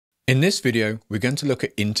In this video, we're going to look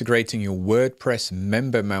at integrating your WordPress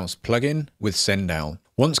MemberMouse plugin with SendOwl.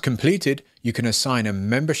 Once completed, you can assign a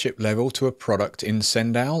membership level to a product in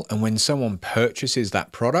SendOwl, and when someone purchases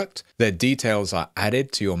that product, their details are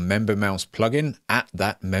added to your MemberMouse plugin at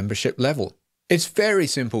that membership level. It's very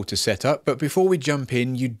simple to set up, but before we jump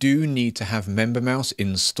in, you do need to have MemberMouse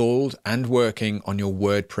installed and working on your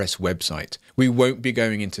WordPress website. We won't be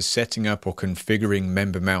going into setting up or configuring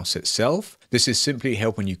MemberMouse itself. This is simply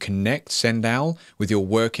helping you connect SendOwl with your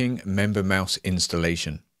working MemberMouse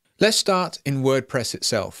installation. Let's start in WordPress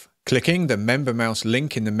itself. Clicking the MemberMouse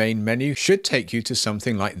link in the main menu should take you to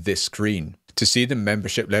something like this screen. To see the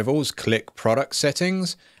membership levels, click Product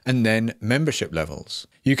Settings and then Membership Levels.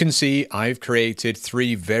 You can see I've created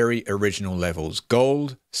 3 very original levels: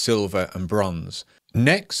 Gold, Silver and Bronze.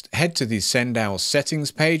 Next, head to the SendOwl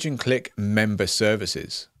settings page and click Member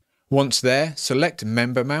Services. Once there, select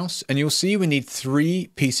MemberMouse and you'll see we need 3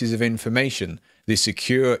 pieces of information: the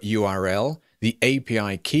secure URL, the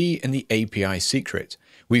API key and the API secret.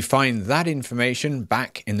 We find that information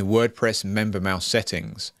back in the WordPress MemberMouse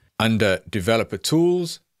settings. Under Developer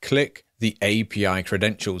Tools, click the API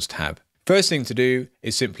Credentials tab. First thing to do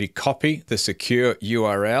is simply copy the secure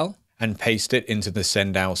URL and paste it into the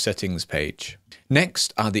SendOwl settings page.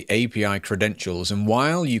 Next are the API credentials, and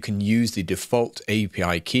while you can use the default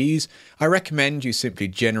API keys, I recommend you simply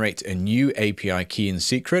generate a new API key and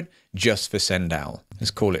secret just for SendOwl.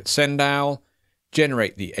 Let's call it SendOwl,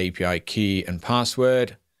 generate the API key and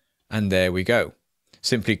password, and there we go.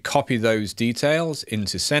 Simply copy those details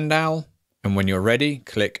into SendOwl, and when you're ready,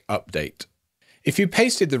 click Update. If you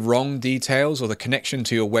pasted the wrong details or the connection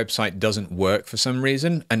to your website doesn't work for some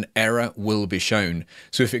reason, an error will be shown.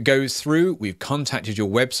 So if it goes through, we've contacted your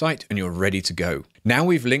website and you're ready to go. Now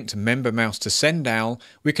we've linked MemberMouse to SendOwl,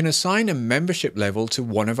 we can assign a membership level to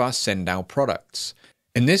one of our SendOwl products.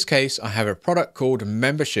 In this case, I have a product called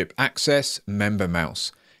Membership Access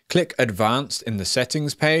MemberMouse. Click Advanced in the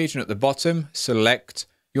settings page, and at the bottom, select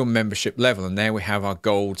your membership level. And there we have our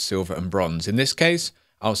Gold, Silver and Bronze. In this case,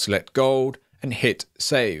 I'll select Gold and hit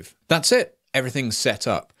Save. That's it. Everything's set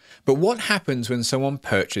up. But what happens when someone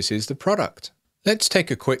purchases the product? Let's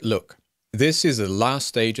take a quick look. This is the last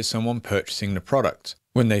stage of someone purchasing the product.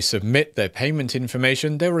 When they submit their payment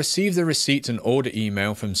information, they'll receive the receipt and order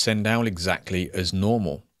email from SendOwl exactly as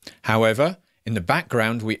normal. However, in the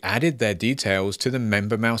background, we added their details to the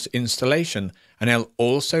MemberMouse installation, and they'll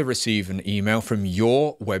also receive an email from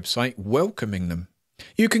your website welcoming them.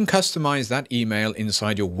 You can customize that email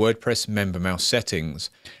inside your WordPress MemberMouse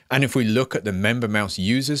settings. And if we look at the MemberMouse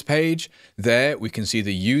users page, there we can see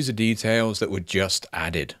the user details that were just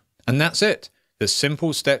added. And that's it. The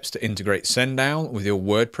simple steps to integrate SendOwl with your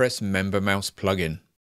WordPress MemberMouse plugin.